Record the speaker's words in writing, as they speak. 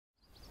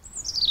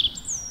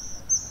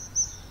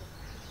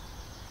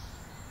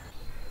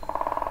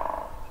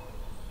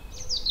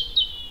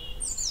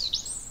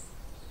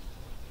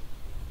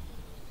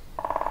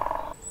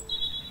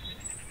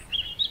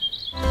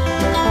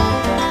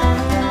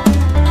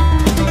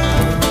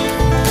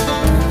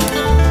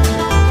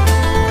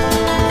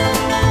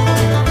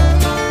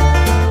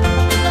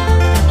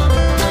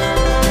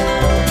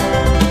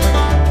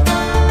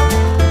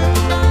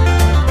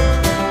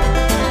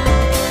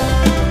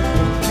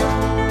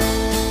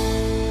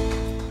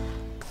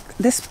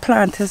This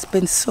plant has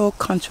been so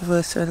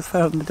controversial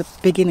from the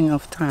beginning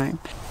of time.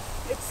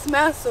 It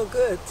smells so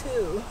good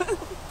too.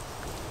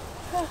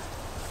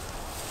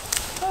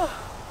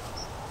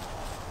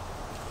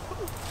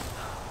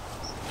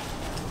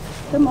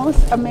 The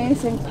most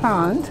amazing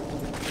plant.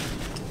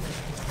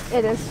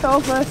 It is so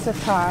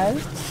versatile.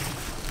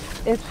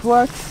 It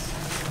works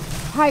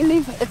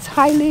highly,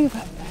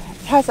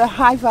 has a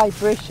high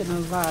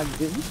vibrational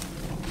value.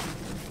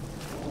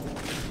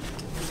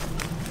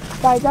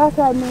 By that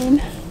I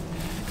mean,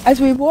 as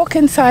we walk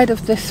inside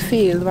of this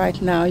field right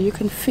now, you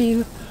can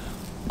feel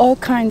all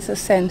kinds of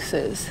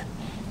senses.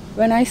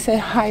 When I say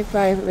high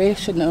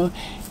vibrational,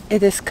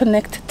 it is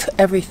connected to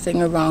everything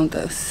around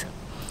us.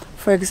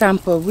 For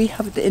example, we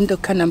have the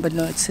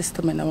endocannabinoid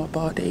system in our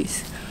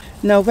bodies.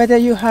 Now, whether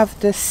you have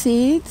the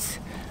seeds,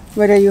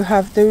 whether you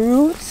have the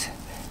roots,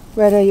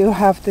 whether you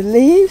have the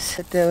leaves,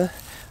 the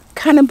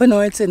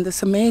cannabinoids in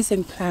this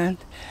amazing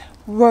plant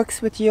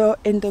works with your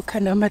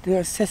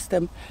endocannabinoid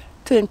system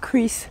to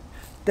increase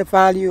the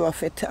value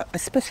of it,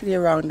 especially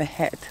around the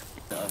head.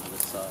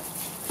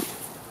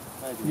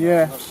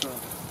 Yeah.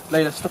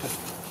 Layla, stop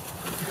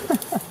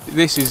it.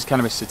 This is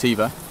cannabis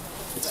sativa.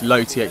 It's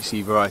low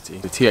THC variety.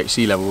 The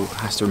THC level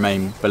has to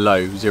remain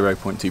below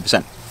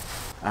 0.2%.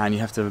 And you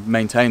have to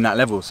maintain that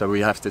level, so we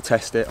have to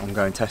test it,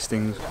 ongoing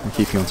testing, and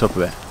keeping on top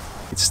of it.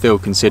 It's still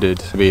considered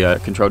to be a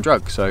controlled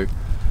drug, so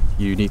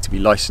you need to be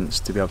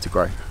licensed to be able to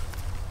grow.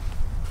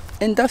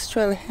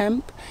 Industrial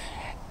hemp,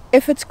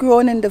 if it's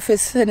grown in the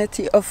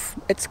vicinity of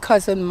its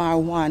cousin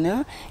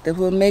marijuana, it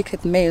will make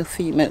it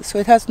male-female, so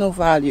it has no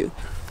value.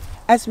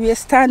 As we are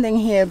standing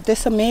here,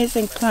 this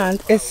amazing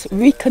plant is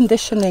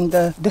reconditioning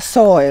the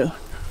soil.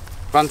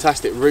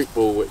 Fantastic root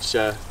ball which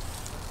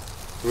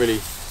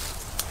really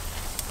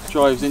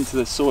drives into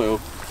the soil,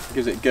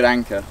 gives it a good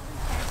anchor.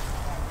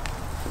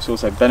 It's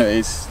also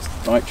is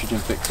nitrogen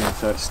fixing,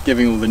 so it's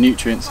giving all the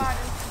nutrients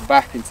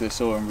back into the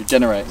soil and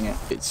regenerating it.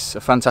 It's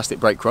a fantastic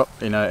break crop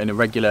in a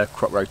regular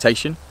crop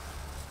rotation.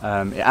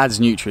 It adds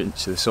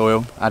nutrients to the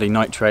soil, adding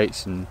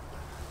nitrates and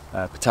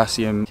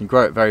potassium. You can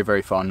grow it very,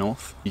 very far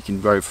north. You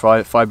can grow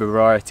fibre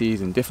varieties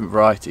and different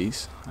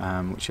varieties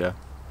which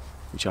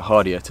are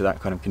hardier to that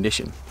kind of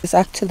condition. It's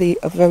actually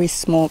a very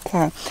small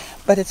plant,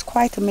 but it's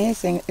quite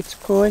amazing. It's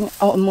growing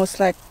almost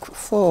like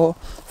for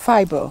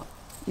fibre,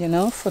 you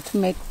know, to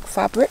make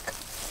fabric.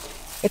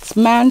 It's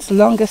man's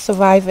longest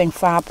surviving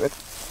fabric.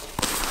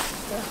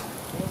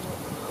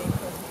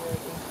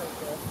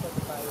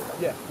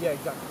 Yeah,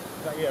 exactly.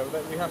 Yeah,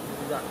 we have to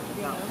do that.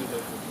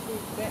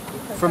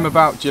 From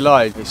about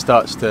July, it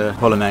starts to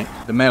pollinate.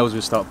 The males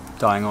will start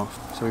dying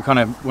off, so we kind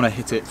of want to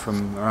hit it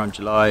from around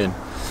July and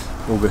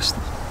August,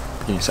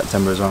 beginning of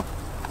September as well.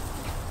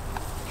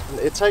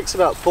 It takes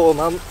about 4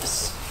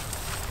 months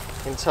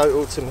in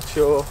total to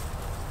mature.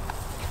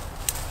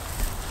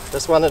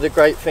 That's one of the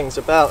great things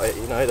about it,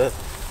 you know, the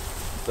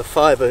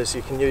fibres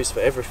you can use for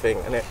everything,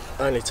 and it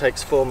only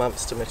takes 4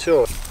 months to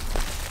mature.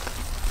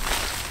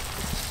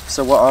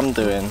 So what I'm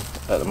doing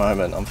at the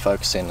moment, I'm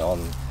focusing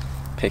on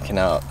picking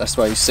out, that's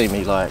why you see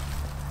me like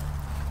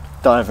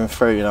diving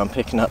through, you know, I'm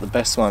picking out the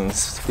best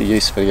ones for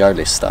use for the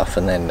olive stuff,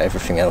 and then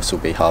everything else will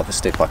be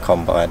harvested by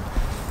combine,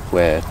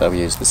 where they'll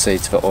use the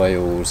seeds for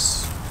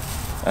oils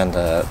and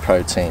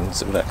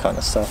proteins, all that kind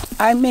of stuff.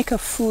 I make a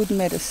food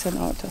medicine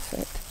out of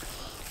it.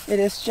 It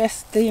is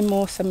just the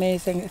most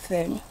amazing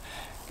thing.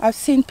 I've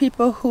seen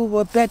people who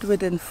were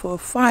bedridden for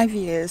 5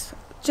 years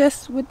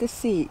just with the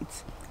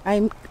seeds.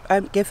 I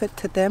give it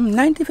to them,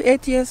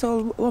 98 years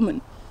old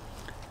woman.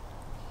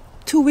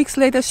 2 weeks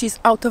later she's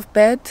out of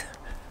bed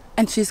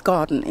and she's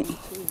gardening.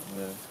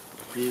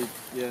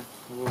 Yeah.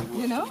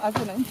 You know, as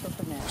an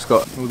entrepreneur. It's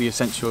got all the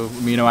essential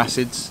amino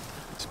acids.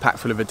 It's packed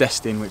full of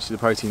adestin, which is a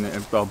protein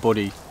that our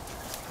body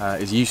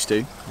is used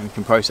to and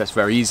can process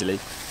very easily.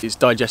 It's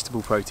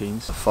digestible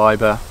proteins,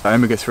 fibre,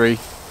 omega-3,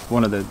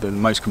 one of the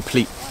most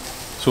complete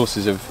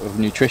sources of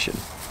nutrition.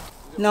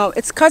 Now,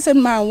 its cousin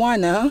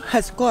marijuana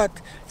has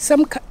got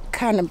some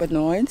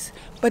cannabinoids,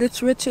 but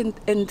it's rich in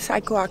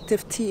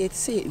psychoactive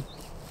THC.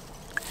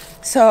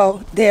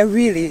 So they're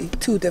really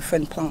two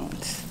different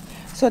plants.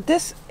 So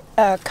this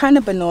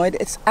cannabinoid,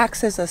 it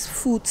acts as a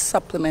food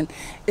supplement.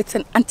 It's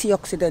an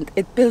antioxidant.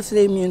 It builds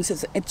the immune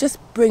system. It just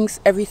brings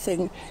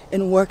everything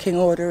in working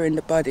order in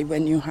the body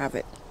when you have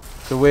it.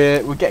 So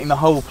we're getting the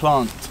whole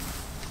plant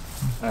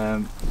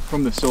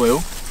from the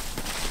soil,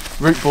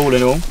 root ball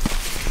and all,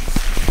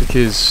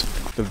 because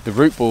the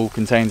root ball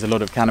contains a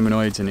lot of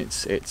cannabinoids, and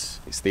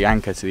it's the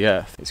anchor to the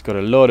earth. It's got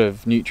a lot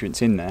of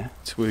nutrients in there.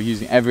 So we're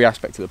using every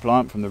aspect of the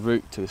plant, from the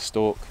root to the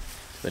stalk,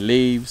 the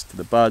leaves to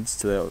the buds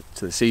to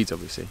the seeds,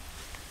 obviously.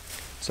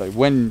 So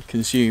when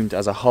consumed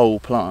as a whole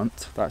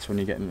plant, that's when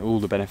you're getting all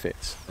the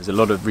benefits. There's a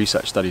lot of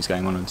research studies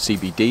going on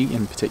CBD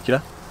in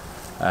particular,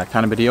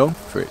 cannabidiol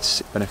for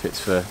its benefits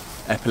for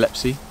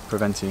epilepsy,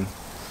 preventing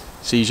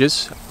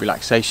seizures,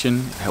 relaxation,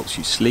 it helps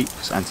you sleep,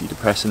 it's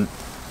antidepressant,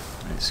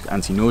 it's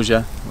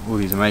anti-nausea, all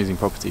these amazing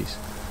properties.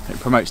 And it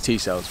promotes T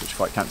cells, which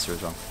fight cancer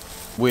as well.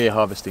 We're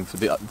harvesting for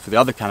the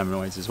other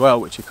cannabinoids as well,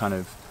 which are kind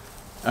of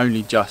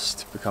only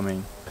just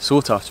becoming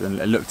sought after and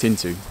looked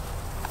into.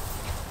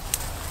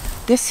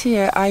 This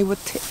here I would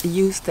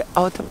use the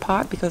outer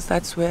part because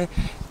that's where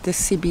the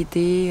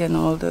CBD and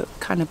all the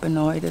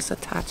cannabinoid is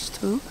attached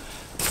to.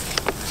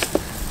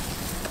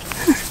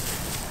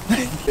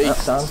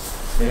 That's done.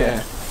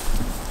 Yeah.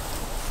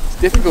 It's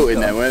difficult in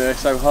there where they're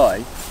so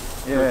high.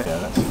 Yeah,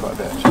 that's quite a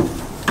bit actually.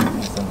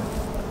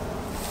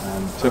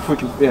 So if we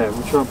can,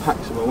 we'll try and pack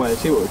some away,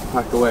 see what we can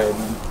pack away and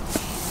then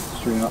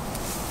string up.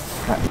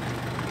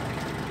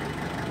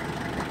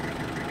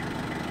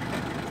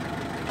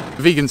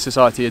 The Vegan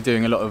Society are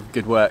doing a lot of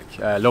good work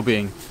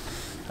lobbying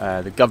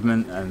the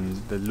government and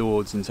the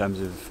Lords in terms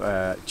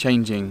of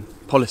changing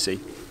policy,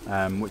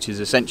 which is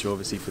essential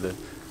obviously for the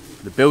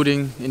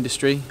building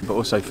industry but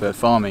also for the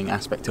farming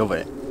aspect of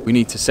it. We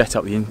need to set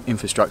up the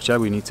infrastructure,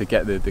 we need to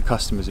get the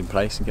customers in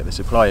place and get the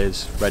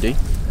suppliers ready.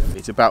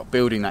 It's about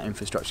building that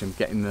infrastructure and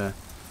getting the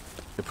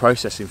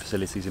processing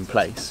facilities in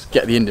place,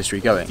 get the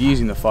industry going.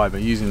 Using the fibre,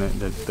 using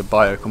the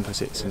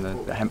biocomposites and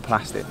the hemp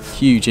plastic,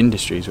 huge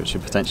industries which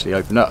should potentially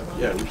open up.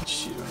 Yeah.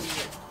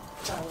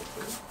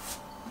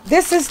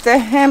 This is the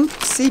hemp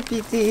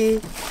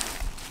CBD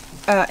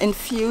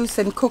infused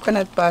in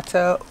coconut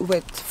butter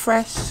with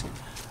fresh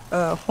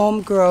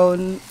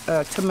homegrown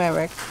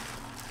turmeric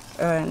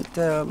and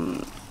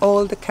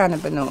all the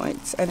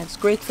cannabinoids, and it's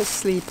great for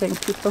sleeping.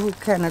 People who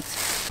cannot,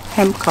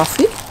 hemp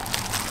coffee.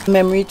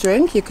 Memory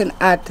drink, you can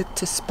add it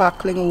to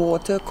sparkling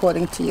water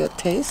according to your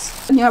taste.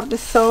 And you have the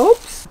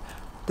soaps,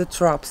 the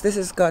drops. This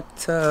has got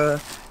the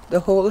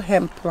whole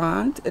hemp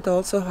plant. It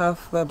also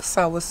have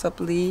soursop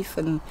leaf,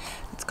 and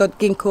it's got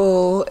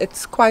ginkgo.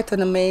 It's quite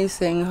an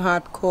amazing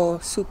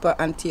hardcore super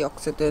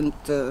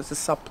antioxidant as a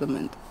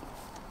supplement.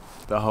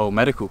 The whole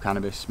medical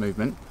cannabis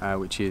movement,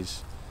 which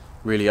is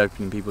really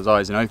opening people's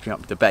eyes and opening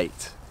up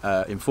debate,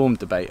 informed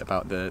debate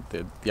about the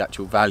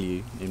actual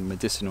value in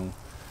medicinal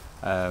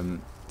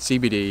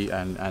CBD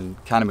and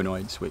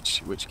cannabinoids,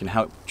 which can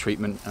help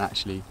treatment and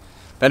actually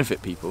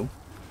benefit people.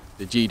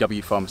 The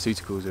GW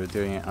Pharmaceuticals are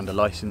doing it under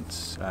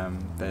license.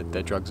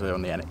 Their drugs are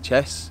on the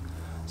NHS,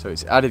 so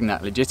it's adding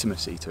that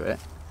legitimacy to it.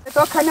 There's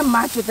all kind of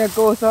magic that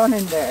goes on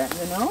in there,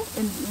 you know,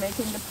 in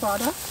making the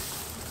product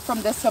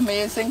from this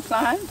amazing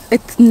plant.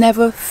 It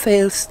never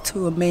fails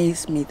to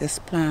amaze me, this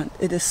plant.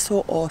 It is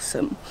so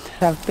awesome.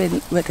 I've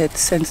been with it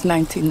since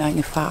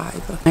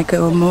 1995. I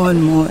go more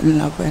and more in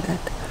love with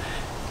it.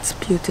 It's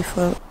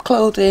beautiful.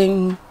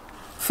 Clothing,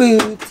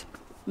 food,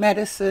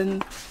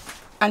 medicine,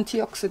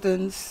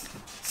 antioxidants,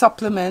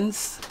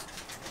 supplements.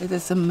 It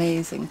is an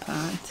amazing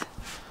plant.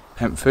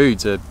 Hemp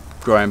foods are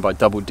growing by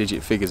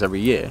double-digit figures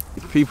every year.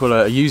 People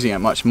are using it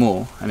much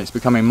more, and it's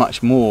becoming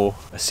much more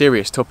a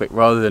serious topic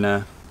rather than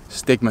a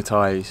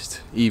stigmatised,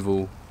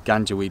 evil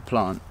ganja weed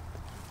plant.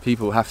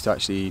 People have to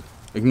actually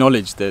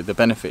acknowledge the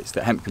benefits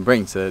that hemp can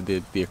bring to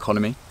the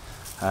economy,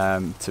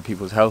 to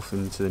people's health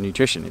and to the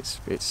nutrition.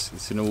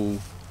 It's an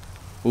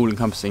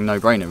all-encompassing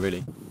no-brainer,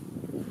 really.